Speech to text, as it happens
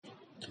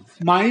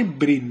My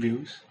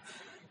brainwaves.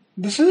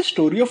 This is a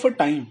story of a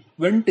time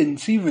when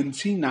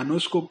teensy-weensy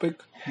nanoscopic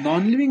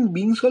non-living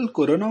beings called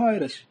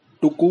coronavirus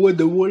took over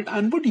the world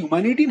and put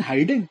humanity in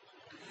hiding.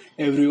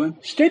 Everyone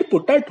stayed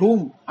put at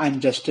home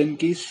and just in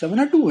case someone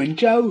had to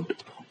venture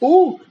out.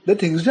 Oh, the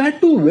things they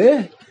had to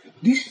wear.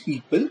 These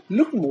people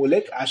looked more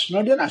like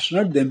astronauts than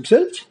astronauts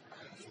themselves.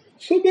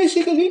 So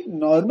basically,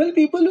 normal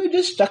people were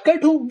just stuck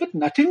at home with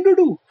nothing to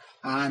do.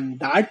 And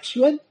that's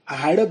when I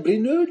had a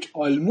brainwave which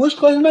almost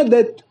caused my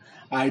death.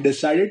 I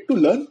decided to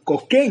learn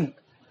cooking.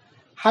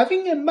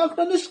 Having embarked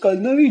on this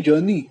culinary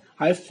journey,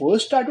 I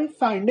first started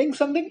finding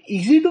something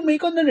easy to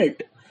make on the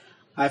net.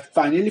 I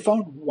finally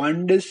found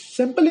one dish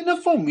simple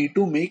enough for me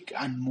to make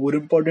and more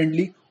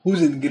importantly,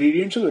 whose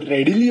ingredients were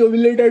readily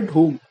available at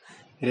home.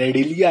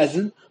 Readily as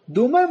in,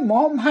 though my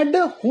mom had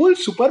the whole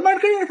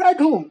supermarket at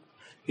home.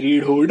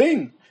 Read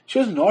hoarding. She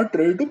was not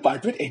ready to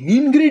part with any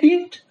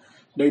ingredient.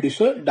 The dish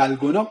was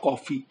Dalgona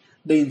coffee,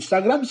 the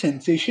Instagram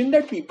sensation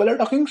that people are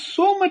talking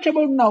so much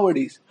about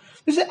nowadays.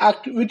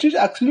 Which is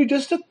actually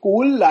just a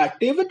cold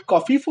latte with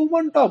coffee foam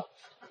on top.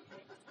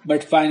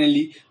 But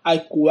finally, I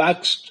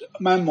coaxed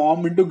my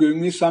mom into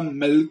giving me some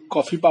milk,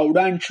 coffee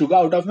powder, and sugar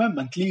out of my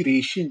monthly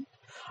ration.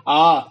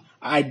 Ah,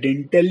 I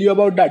didn't tell you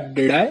about that,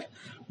 did I?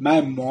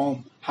 My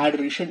mom had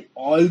rationed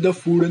all the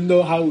food in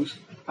the house,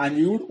 and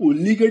we would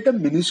only get a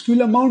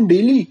minuscule amount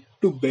daily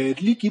to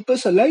barely keep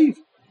us alive.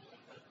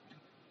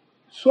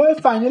 So I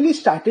finally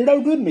started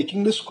out with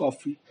making this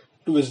coffee.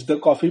 To whisk the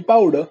coffee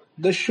powder,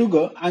 the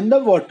sugar, and the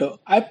water,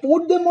 I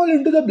poured them all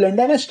into the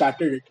blender and I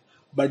started it.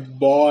 But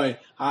boy,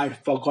 I'd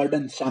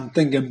forgotten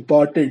something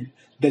important.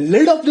 The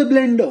lid of the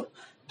blender.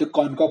 The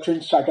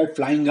concoction started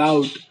flying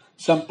out.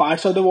 Some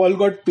parts of the wall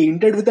got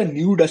painted with a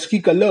new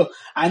dusky color,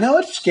 and I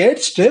was scared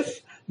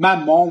stiff. My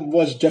mom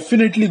was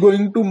definitely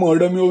going to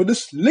murder me over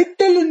this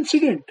little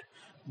incident.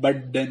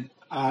 But then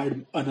I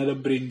had another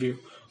brainwave,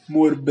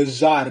 more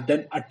bizarre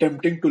than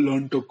attempting to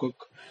learn to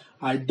cook.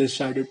 I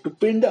decided to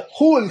paint the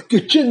whole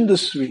kitchen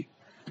this way.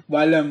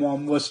 While my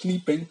mom was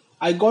sleeping,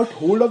 I got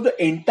hold of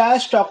the entire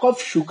stock of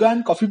sugar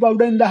and coffee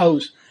powder in the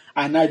house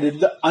and I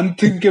did the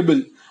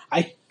unthinkable.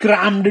 I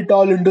crammed it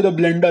all into the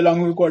blender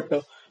along with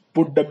water,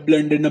 put the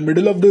blend in the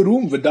middle of the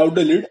room without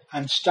a lid,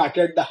 and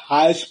started at the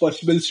highest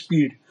possible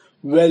speed.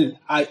 Well,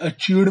 I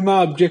achieved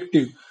my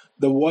objective.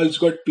 The walls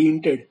got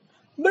painted,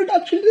 but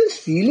actually the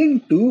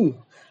ceiling too,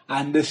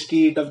 and the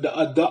state of the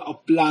other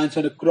appliances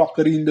and the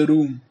crockery in the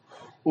room.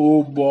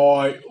 Oh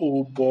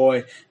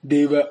boy,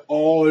 they were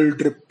all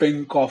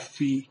dripping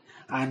coffee.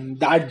 And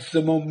that's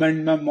the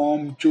moment my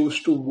mom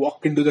chose to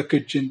walk into the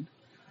kitchen.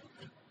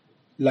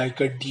 Like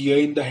a deer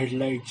in the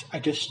headlights, I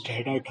just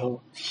stared at her,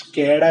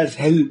 scared as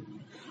hell.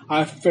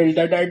 I felt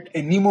that at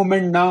any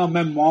moment now,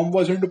 my mom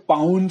was going to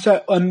pounce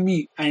on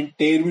me and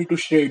tear me to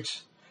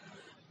shreds.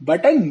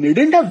 But I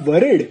needn't have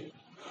worried.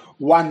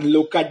 One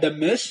look at the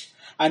mess,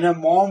 and my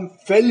mom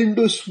fell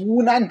into a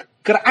swoon and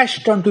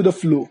crashed onto the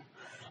floor.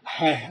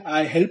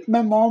 I helped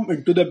my mom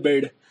into the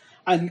bed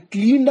and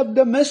cleaned up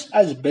the mess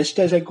as best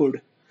as I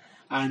could.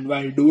 And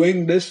while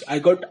doing this, I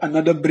got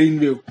another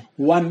brainwave,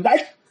 one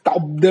that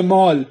topped them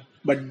all.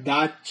 But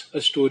that's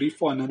a story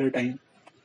for another time.